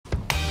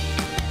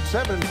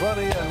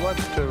7:20 and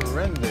what's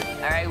trending?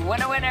 All right,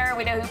 winner.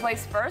 We know who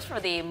placed first for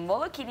the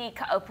Molokini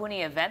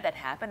Kaapuni event that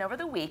happened over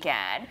the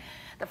weekend.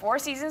 The Four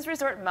Seasons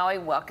Resort Maui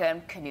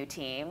welcomed canoe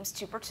teams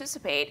to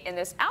participate in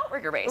this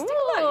outrigger race. Take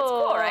a look, it's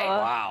cool, right?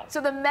 Wow. So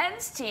the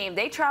men's team,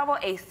 they travel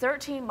a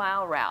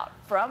 13-mile route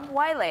from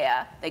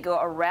Wailea. They go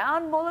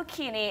around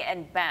Molokini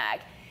and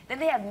back. Then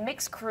they have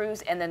mixed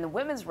crews, and then the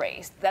women's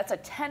race, that's a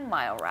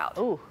 10-mile route.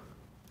 Ooh.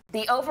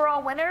 The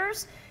overall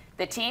winners,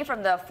 the team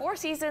from the Four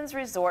Seasons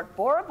Resort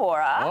Bora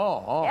Bora.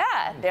 Oh.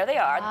 Yeah, there they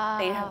are.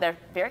 Wow. They're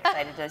very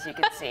excited, as you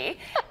can see.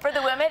 For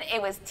the women,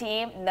 it was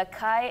Team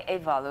Nakai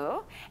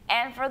Evalu.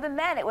 And for the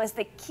men, it was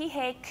the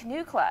Kihei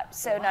Canoe Club.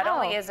 So not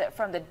only is it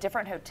from the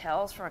different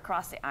hotels from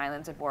across the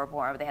islands of Bora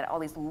Bora, but they had all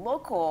these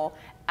local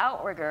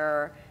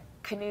outrigger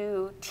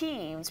canoe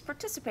teams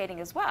participating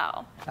as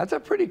well. That's a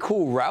pretty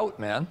cool route,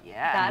 man.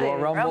 Yeah. Go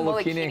around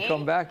Molokini and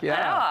come back. Yeah.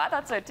 I know, I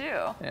thought so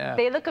too. Yeah.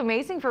 They look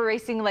amazing for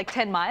racing like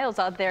 10 miles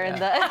out there in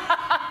the,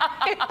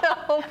 in the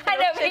open I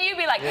know, but ocean. you'd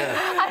be like,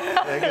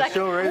 Yeah. They can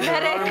still raise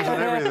their arms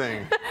and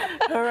everything.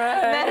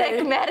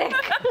 Medic.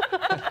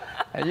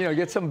 And, you know,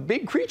 get some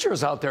big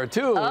creatures out there,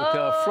 too,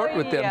 to flirt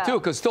with them, too,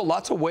 because still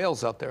lots of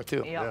whales out there,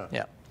 too. Yeah.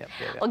 Yeah.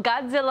 Well,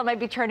 Godzilla might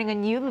be turning a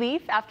new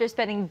leaf after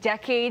spending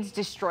decades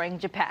destroying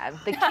Japan.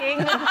 The king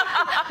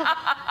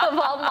of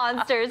all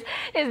monsters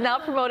is now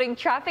promoting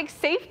traffic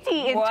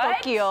safety in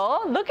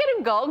Tokyo. Look at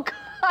him go.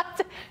 God,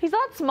 he's a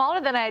lot smaller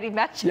than I had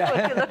imagined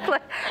what he looked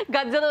like.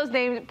 Godzilla was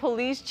named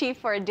police chief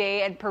for a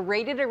day and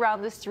paraded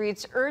around the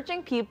streets,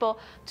 urging people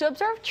to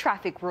observe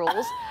traffic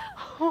rules.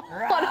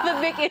 One of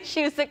the big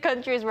issues the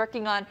country is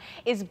working on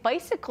is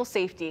bicycle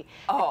safety.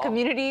 The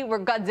community where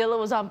Godzilla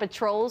was on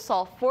patrol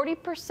saw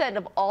 40%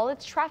 of all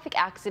its traffic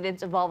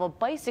accidents involve a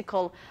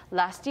bicycle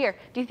last year.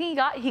 Do you think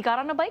he got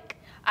on a bike?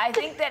 I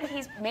think that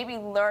he's maybe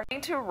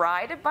learning to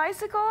ride a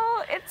bicycle.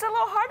 It's a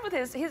little hard with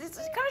his kind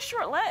of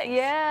short legs.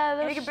 Yeah.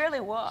 And he can barely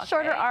walk.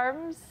 Shorter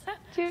arms,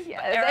 too.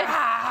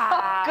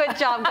 Yeah. Good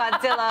job,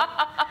 Godzilla.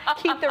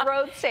 Keep the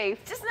road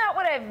safe. Just not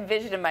what I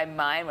envisioned in my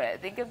mind when I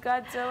think of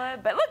Godzilla.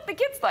 But look, the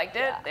kids liked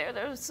it. Yeah.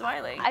 They're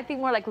smiling. I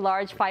think more like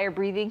large fire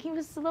breathing. He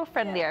was a little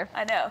friendlier. Yeah,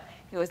 I know.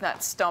 He was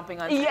not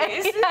stomping on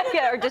space.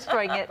 Yeah, or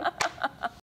destroying it.